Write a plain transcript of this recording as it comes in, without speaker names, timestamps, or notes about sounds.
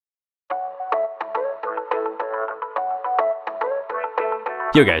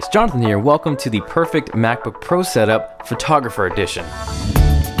Yo guys, Jonathan here. Welcome to the perfect MacBook Pro setup, Photographer Edition.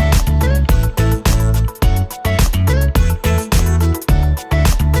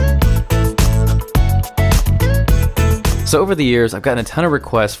 So over the years, I've gotten a ton of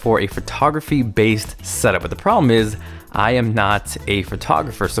requests for a photography-based setup, but the problem is I am not a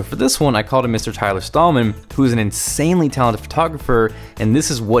photographer. So for this one, I called in Mr. Tyler Stallman, who's an insanely talented photographer, and this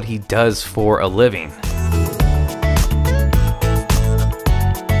is what he does for a living.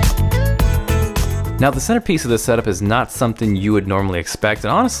 Now, the centerpiece of this setup is not something you would normally expect,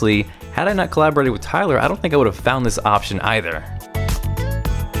 and honestly, had I not collaborated with Tyler, I don't think I would have found this option either.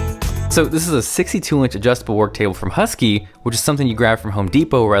 So this is a 62-inch adjustable work table from Husky, which is something you grab from Home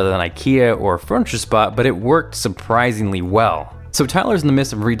Depot rather than IKEA or a furniture spot, but it worked surprisingly well. So Tyler's in the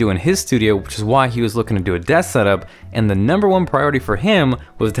midst of redoing his studio, which is why he was looking to do a desk setup, and the number one priority for him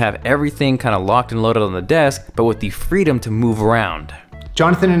was to have everything kind of locked and loaded on the desk, but with the freedom to move around.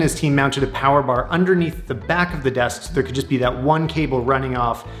 Jonathan and his team mounted a power bar underneath the back of the desk so there could just be that one cable running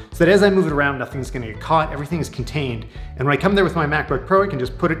off so that as I move it around, nothing's gonna get caught, everything is contained. And when I come there with my MacBook Pro, I can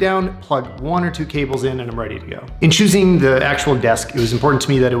just put it down, plug one or two cables in, and I'm ready to go. In choosing the actual desk, it was important to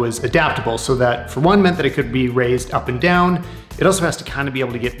me that it was adaptable so that for one meant that it could be raised up and down. It also has to kind of be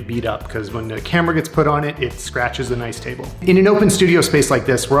able to get beat up because when the camera gets put on it, it scratches a nice table. In an open studio space like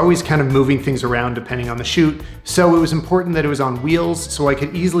this, we're always kind of moving things around depending on the shoot. So it was important that it was on wheels so I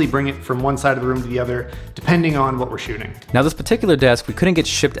could easily bring it from one side of the room to the other, depending on what we're shooting. Now this particular desk, we couldn't get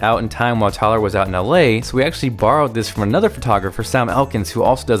shipped out in time while Tyler was out in LA, so we actually borrowed this from another photographer, Sam Elkins, who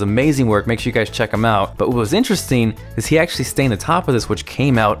also does amazing work. Make sure you guys check him out. But what was interesting is he actually stained the top of this, which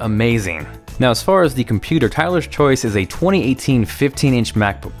came out amazing. Now, as far as the computer, Tyler's choice is a 2018 15-inch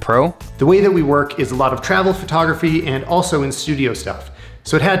MacBook Pro. The way that we work is a lot of travel photography and also in studio stuff.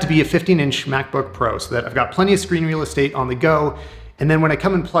 So it had to be a 15-inch MacBook Pro so that I've got plenty of screen real estate on the go. And then when I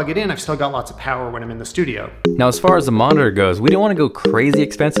come and plug it in, I've still got lots of power when I'm in the studio. Now, as far as the monitor goes, we didn't want to go crazy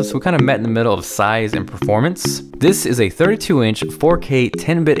expensive, so we kind of met in the middle of size and performance. This is a 32-inch 4K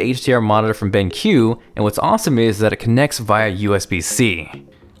 10-bit HDR monitor from BenQ, and what's awesome is that it connects via USB-C.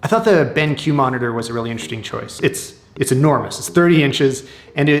 I thought the BenQ monitor was a really interesting choice. It's enormous, it's 30 inches,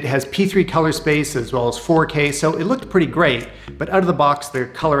 and it has P3 color space as well as 4K, so it looked pretty great, but out of the box, the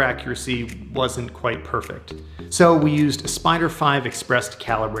color accuracy wasn't quite perfect. So we used a Spider 5 Express to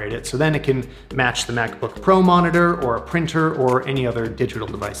calibrate it, so then it can match the MacBook Pro monitor or a printer or any other digital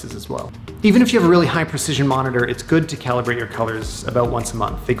devices as well. Even if you have a really high precision monitor, it's good to calibrate your colors about once a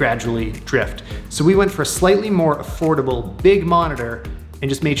month. They gradually drift. So we went for a slightly more affordable, big monitor and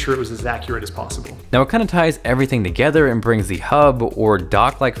just made sure it was as accurate as possible. Now what kind of ties everything together and brings the hub or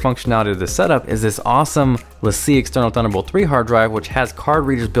dock-like functionality to the setup is this awesome LaCie external Thunderbolt 3 hard drive, which has card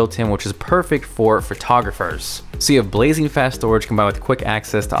readers built in, which is perfect for photographers. So you have blazing fast storage combined with quick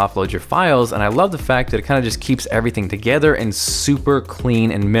access to offload your files, and I love the fact that it kind of just keeps everything together and super clean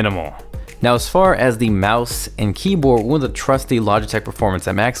and minimal. Now, as far as the mouse and keyboard, with a trusty Logitech Performance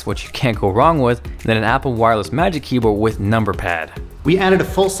MX, which you can't go wrong with, and then an Apple wireless Magic Keyboard with number pad. We added a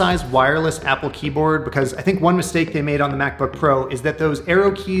full-size wireless Apple keyboard because I think one mistake they made on the MacBook Pro is that those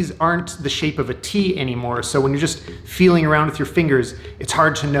arrow keys aren't the shape of a T anymore, so when you're just feeling around with your fingers, it's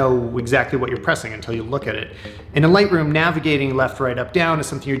hard to know exactly what you're pressing until you look at it. And in Lightroom, navigating left, right, up, down is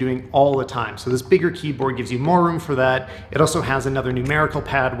something you're doing all the time, so this bigger keyboard gives you more room for that. It also has another numerical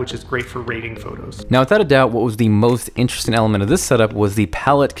pad, which is great for rating photos. Now, without a doubt, what was the most interesting element of this setup was the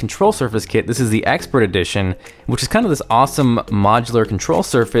palette control surface kit. This is the Expert Edition, which is kind of this awesome modular control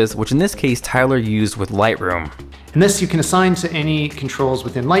surface, which in this case Tyler used with Lightroom. And this you can assign to any controls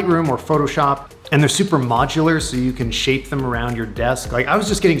within Lightroom or Photoshop, and they're super modular so you can shape them around your desk. Like, I was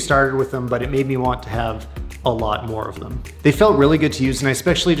just getting started with them, but it made me want to have a lot more of them. They felt really good to use, and I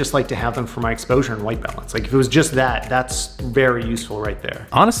especially just like to have them for my exposure and white balance. Like, if it was just that, that's very useful right there.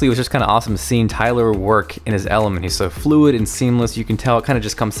 Honestly, it was just kind of awesome seeing Tyler work in his element. He's so fluid and seamless. You can tell it kind of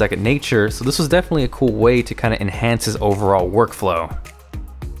just comes second nature. So this was definitely a cool way to kind of enhance his overall workflow.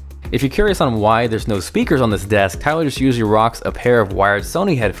 If you're curious on why there's no speakers on this desk, Tyler just usually rocks a pair of wired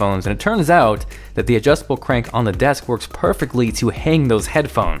Sony headphones, and it turns out that the adjustable crank on the desk works perfectly to hang those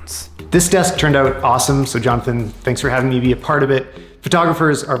headphones. This desk turned out awesome, so Jonathan, thanks for having me be a part of it.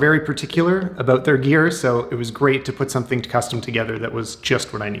 Photographers are very particular about their gear, so it was great to put something custom together that was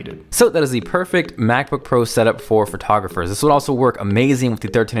just what I needed. So that is the perfect MacBook Pro setup for photographers. This would also work amazing with the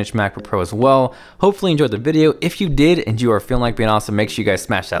 13-inch MacBook Pro as well. Hopefully you enjoyed the video. If you did and you are feeling like being awesome, make sure you guys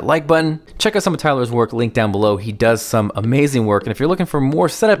smash that like button. Check out some of Tyler's work, link down below. He does some amazing work. And if you're looking for more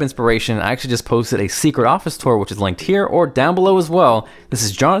setup inspiration, I actually just posted a secret office tour, which is linked here or down below as well. This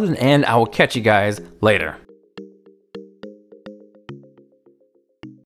is Jonathan, and I will catch you guys later.